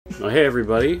Well, hey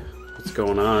everybody, what's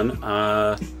going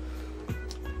on?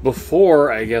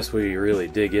 Before I guess we really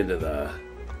dig into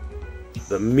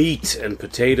the meat and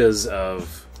potatoes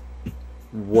of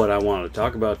what I want to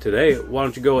talk about today, why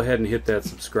don't you go ahead and hit that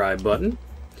subscribe button.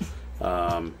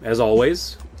 As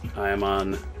always, I am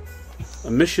on a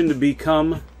mission to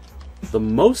become the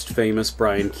most famous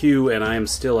Brian Q, and I am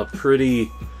still a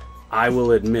pretty, I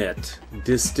will admit,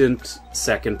 distant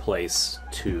second place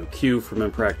to Q from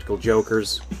Impractical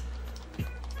Jokers.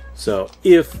 So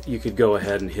if you could go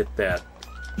ahead and hit that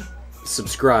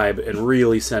subscribe and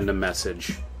really send a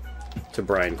message to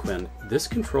Brian Quinn. This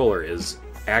controller is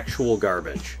actual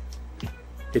garbage.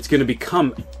 It's going to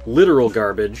become literal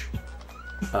garbage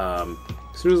as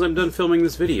soon as I'm done filming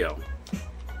this video.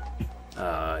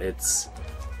 It's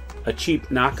a cheap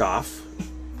knockoff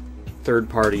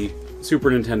third-party Super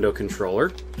Nintendo controller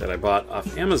that I bought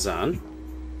off Amazon,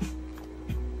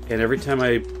 and every time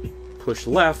I push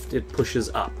left it pushes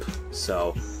up.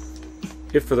 So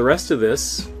if for the rest of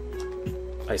this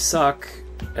I suck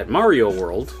at Mario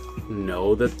World,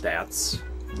 know that that's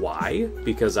why,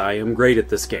 because I am great at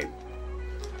this game.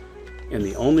 And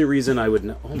the only reason I would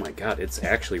know, oh my god, it's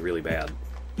actually really bad.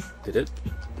 Did it?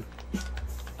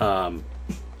 For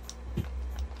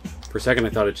a second I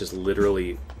thought it just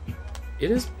literally, it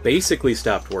has basically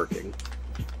stopped working.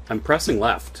 I'm pressing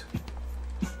left.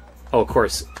 Oh, of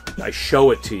course, I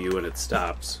show it to you and it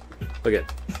stops. Look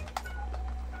at,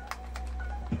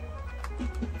 I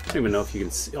don't even know if you can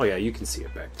see, oh yeah, you can see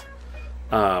it back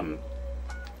there.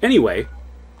 Anyway,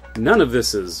 none of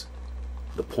this is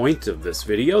the point of this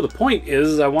video. The point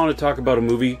is I want to talk about a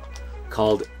movie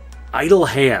called Idle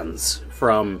Hands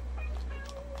from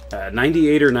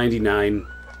 98 or 99,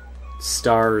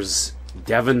 stars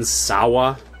Devon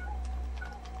Sawa,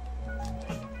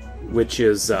 which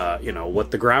is, you know,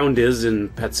 what the ground is in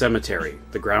Pet Sematary.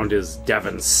 The ground is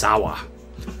Devon Sawa.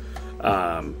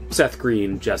 Seth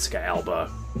Green, Jessica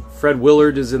Alba. Fred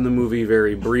Willard is in the movie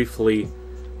very briefly.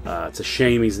 It's a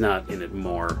shame he's not in it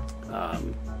more.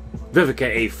 Vivica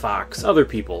A. Fox, other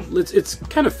people. It's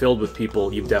kind of filled with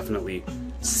people you've definitely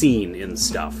seen in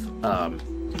stuff.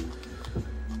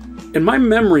 In my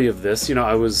memory of this, you know,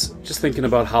 I was just thinking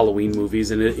about Halloween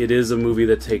movies, and it is a movie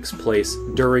that takes place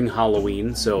during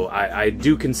Halloween, so I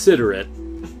do consider it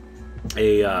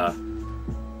a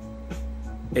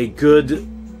good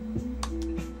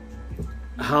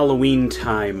Halloween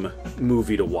time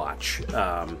movie to watch.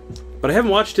 But I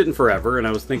haven't watched it in forever, and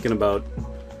I was thinking about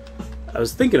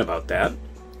that,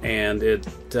 and it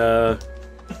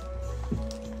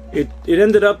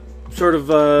ended up sort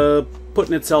of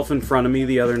putting itself in front of me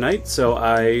the other night, so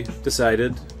I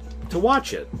decided to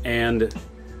watch it, and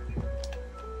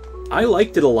I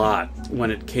liked it a lot when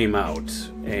it came out,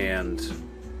 and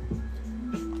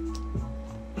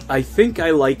I think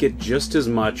I like it just as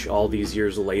much all these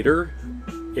years later,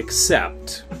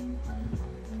 except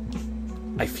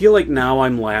I feel like now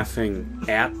I'm laughing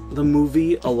at the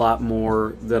movie a lot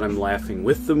more than I'm laughing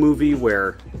with the movie,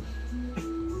 where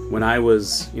when I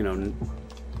was, you know,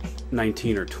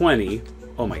 19 or 20,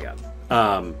 oh my god,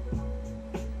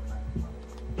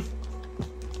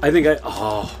 I think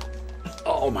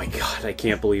oh my god, I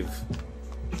can't believe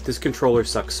this controller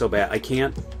sucks so bad. I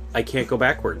can't go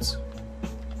backwards.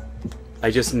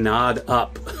 I just nod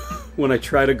up when I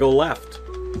try to go left.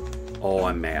 Oh,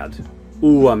 I'm mad.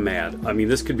 Ooh, I'm mad. I mean,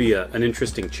 this could be an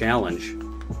interesting challenge.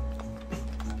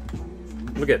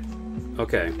 Look at,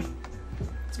 okay.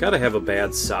 It's got to have a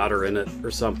bad solder in it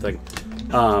or something.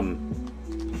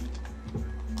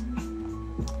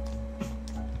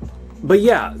 But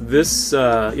yeah, this,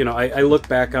 you know, I look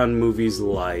back on movies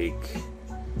like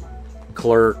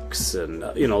Clerks and,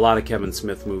 you know, a lot of Kevin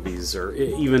Smith movies, or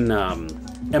even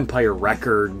Empire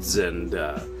Records, and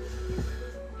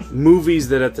movies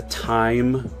that at the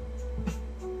time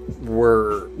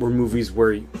were movies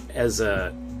where as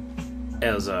a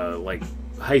like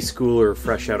high schooler,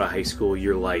 fresh out of high school,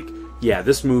 you're like, yeah,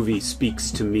 this movie speaks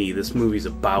to me. This movie's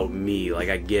about me. Like,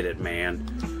 I get it, man.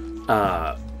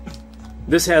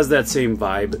 This has that same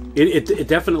vibe. It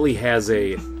definitely has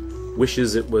a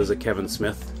wishes it was a Kevin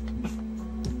Smith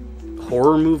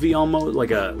horror movie, almost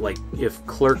like if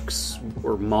Clerks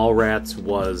or Mallrats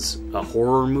was a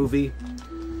horror movie.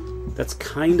 That's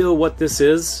kind of what this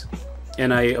is,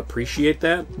 and I appreciate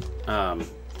that. Oh,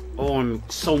 I'm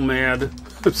so mad.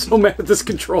 I'm so mad at this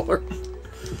controller.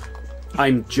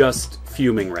 I'm just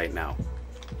fuming right now.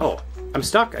 Oh, I'm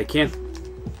stuck. I can't,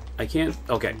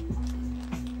 okay.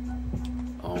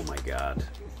 Oh my god.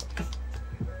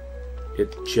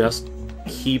 It just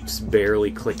keeps barely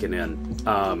clicking in.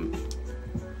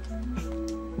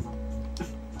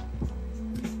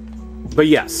 But But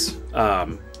yes,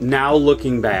 now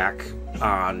looking back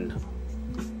on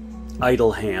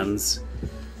Idle Hands,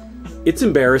 it's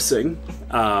embarrassing.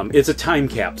 It's a time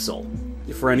capsule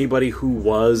for anybody who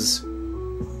was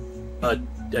a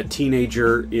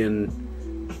teenager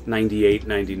in 98,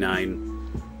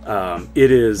 99.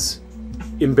 It is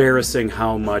embarrassing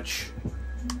how much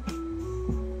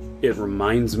it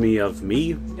reminds me of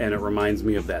me, and it reminds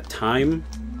me of that time.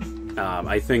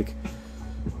 I think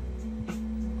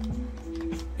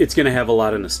it's going to have a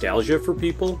lot of nostalgia for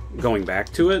people going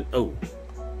back to it. Oh.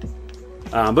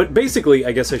 But basically,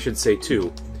 I guess I should say,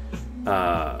 too,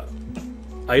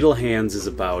 Idle Hands is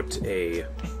about a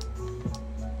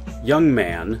young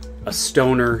man, a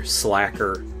stoner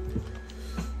slacker,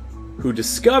 who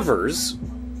discovers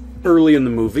early in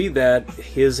the movie that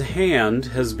his hand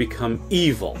has become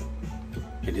evil,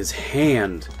 and his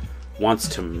hand wants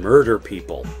to murder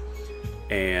people,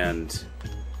 and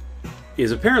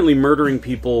is apparently murdering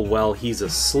people while he's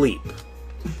asleep.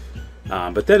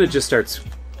 But then it just starts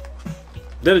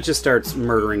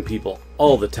murdering people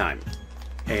all the time,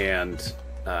 and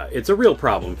it's a real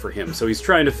problem for him. So he's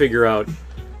trying to figure out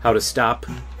how to stop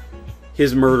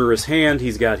his murderous hand.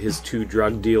 He's got his 2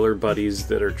 drug dealer buddies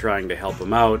that are trying to help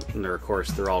him out, and of course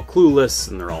they're all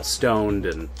clueless and they're all stoned,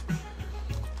 and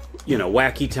you know,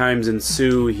 wacky times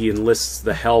ensue. He enlists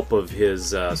the help of his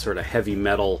sort of heavy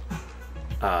metal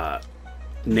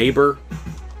neighbor,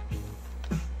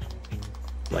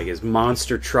 like his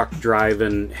monster truck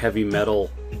driving heavy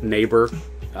metal neighbor.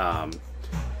 And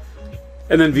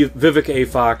then Vivica A.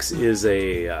 Fox is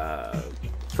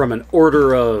from an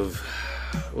order of,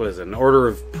 what is it, an order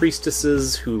of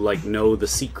priestesses who like know the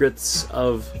secrets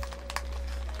of,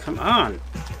 come on,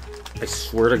 I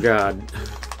swear to God,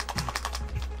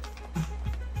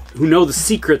 who know the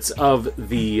secrets of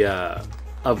the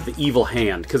evil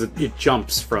hand, because it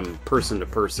jumps from person to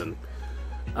person,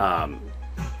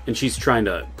 and she's trying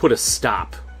to put a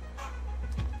stop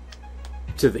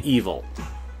to the evil.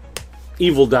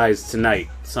 Evil dies tonight,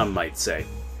 some might say.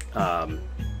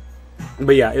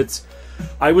 But yeah,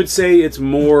 I would say it's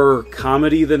more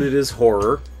comedy than it is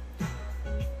horror.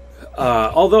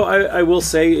 Although I will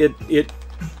say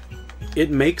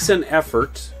it makes an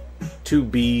effort to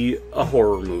be a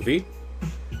horror movie.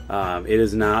 It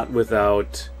is not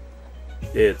without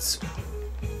its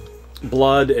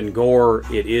blood and gore.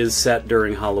 It is set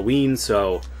during Halloween,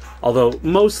 so although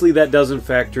mostly that doesn't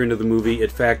factor into the movie,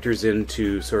 it factors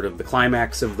into sort of the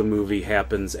climax of the movie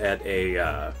happens at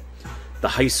the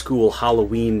high school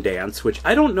Halloween dance, which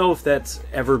I don't know if that's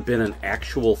ever been an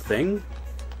actual thing.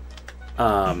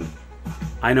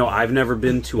 I know I've never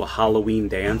been to a Halloween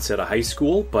dance at a high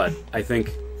school, but I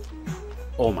think,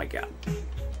 oh my god,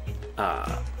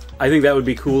 I think that would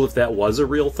be cool if that was a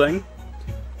real thing.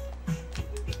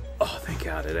 Oh, thank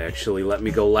God, it actually let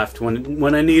me go left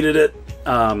when I needed it.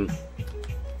 I'm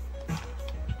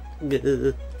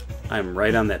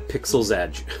right on that pixel's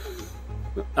edge.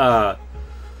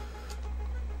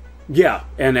 Yeah,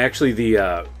 and actually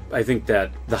I think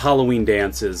that the Halloween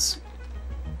dance is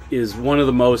one of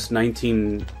the most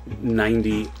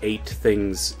 1998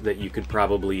 things that you could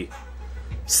probably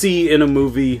see in a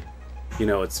movie. You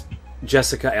know, it's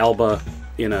Jessica Alba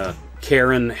in a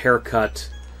Karen haircut,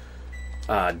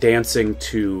 dancing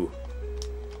to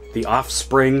The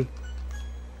Offspring,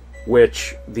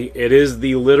 which the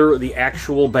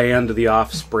actual band The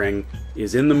Offspring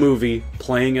is in the movie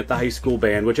playing at the high school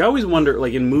band, which I always wonder,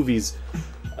 like in movies,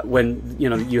 when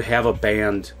you have a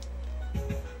band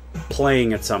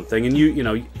playing at something, and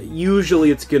usually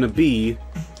it's going to be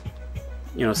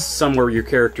somewhere your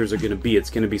characters are going to be. It's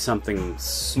going to be something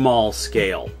small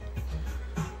scale.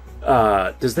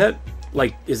 Is that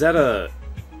a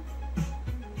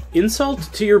insult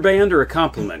to your band or a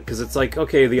compliment? Because it's like,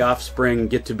 okay, The Offspring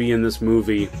get to be in this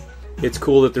movie. It's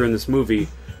cool that they're in this movie,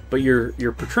 but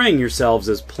you're portraying yourselves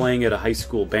as playing at a high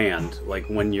school band, like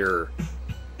when you're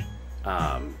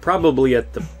probably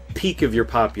at the peak of your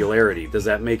popularity. Does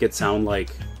that make it sound like?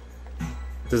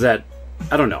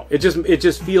 I don't know. It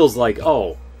just feels like,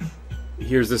 oh,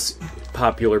 here's this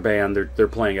popular band. They're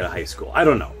playing at a high school. I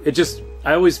don't know.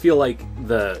 I always feel like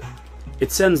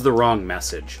it sends the wrong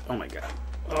message. Oh my god.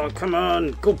 Oh, come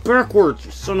on. Go backwards,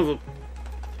 you son of a...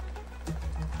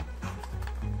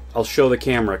 I'll show the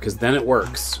camera, because then it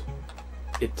works.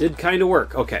 It did kind of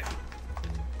work. Okay.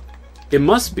 It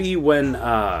must be when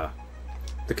the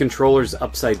controller's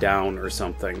upside down or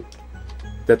something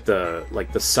that the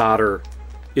solder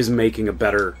is making a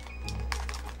better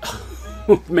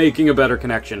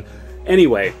connection.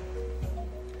 Anyway,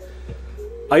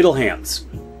 Idle Hands.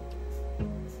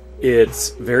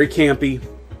 It's very campy.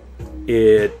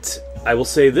 It I will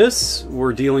say this,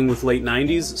 we're dealing with late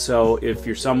 90s, so if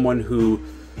you're someone who,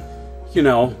 you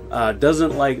know,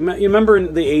 doesn't like... You remember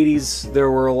in the 80s,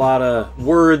 there were a lot of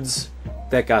words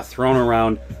that got thrown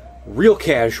around real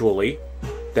casually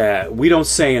that we don't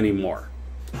say anymore.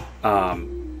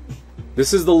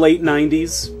 This is the late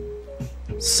 90s.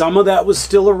 Some of that was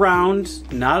still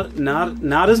around, not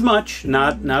as much,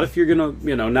 not if you're gonna,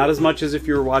 you know, not as much as if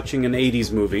you were watching an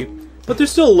 80s movie, but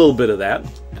there's still a little bit of that.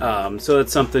 So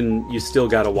that's something you still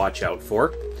got to watch out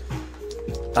for.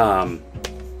 I'm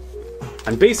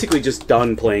basically just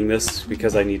done playing this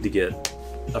because I need to get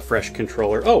a fresh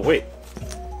controller. Oh, wait.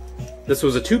 This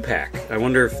was a 2-pack. I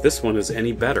wonder if this one is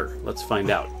any better. Let's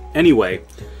find out. Anyway,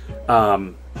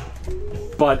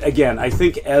 but again, I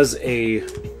think as a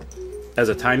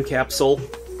time capsule,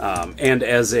 and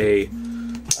as a...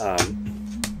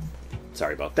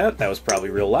 sorry about that. That was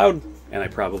probably real loud, and I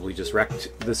probably just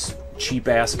wrecked this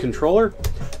cheap-ass controller.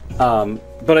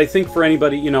 But I think for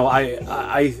anybody, you know,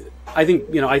 I think,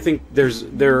 you know, I think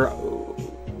there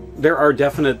are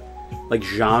definite, like,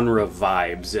 genre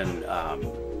vibes and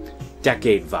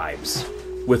decade vibes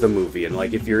with a movie. And,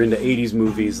 like, if you're into 80s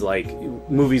movies, like,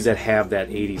 movies that have that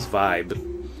 80s vibe,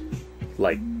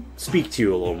 like, speak to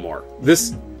you a little more.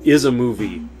 This is a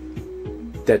movie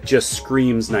that just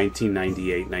screams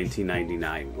 1998,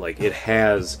 1999. Like, it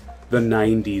has the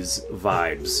 90s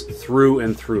vibes through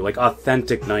and through, like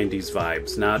authentic 90s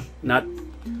vibes,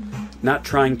 not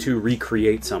trying to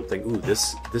recreate something. Ooh,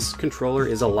 this controller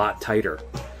is a lot tighter.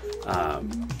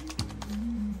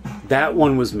 That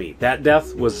one was me. That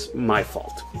death was my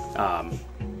fault.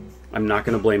 I'm not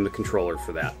going to blame the controller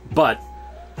for that. But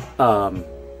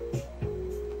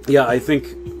yeah, I think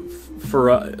for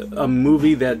a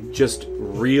movie that just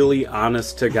really,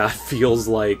 honest to God, feels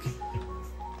like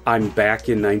I'm back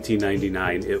in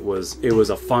 1999, it was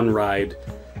a fun ride.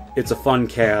 It's a fun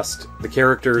cast. The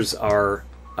characters are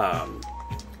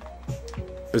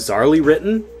bizarrely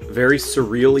written, very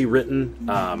surreally written.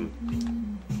 I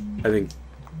think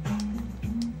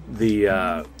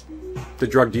the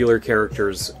drug dealer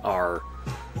characters are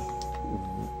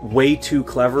way too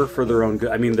clever for their own good.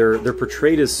 I mean, they're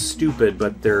portrayed as stupid,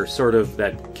 but they're sort of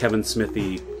that Kevin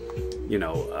Smithy, you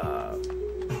know,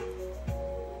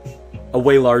 a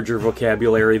way larger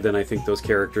vocabulary than I think those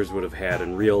characters would have had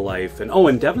in real life. And oh,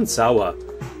 and Devon Sawa,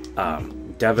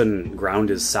 Devon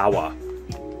Ground is Sawa,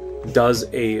 does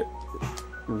a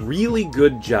really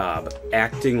good job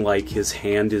acting like his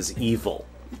hand is evil.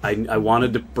 I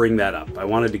wanted to bring that up. I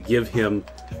wanted to give him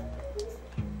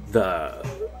the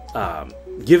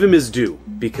give him his due,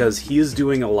 because he is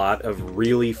doing a lot of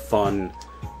really fun,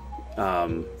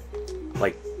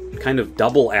 like, kind of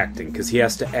double acting, because he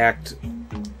has to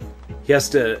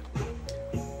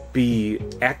be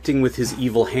acting with his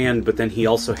evil hand, but then he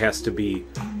also has to be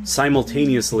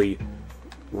simultaneously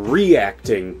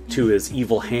reacting to his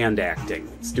evil hand acting.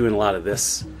 It's doing a lot of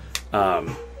this.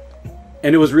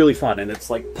 And it was really fun, and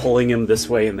it's like pulling him this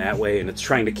way and that way, and it's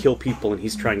trying to kill people, and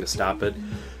he's trying to stop it.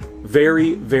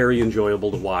 Very, very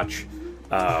enjoyable to watch.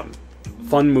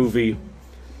 Fun movie.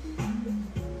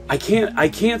 I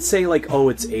can't say, like, oh,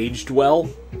 it's aged well,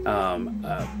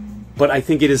 but I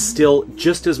think it is still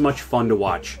just as much fun to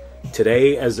watch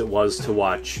today as it was to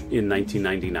watch in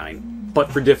 1999,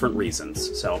 but for different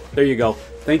reasons. So there you go.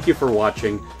 Thank you for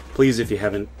watching. Please, if you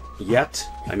haven't yet,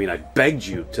 I mean, I begged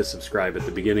you to subscribe at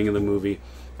the beginning of the movie.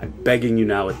 I'm begging you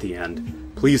now at the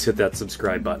end. Please hit that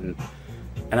subscribe button,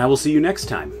 and I will see you next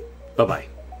time. Bye-bye.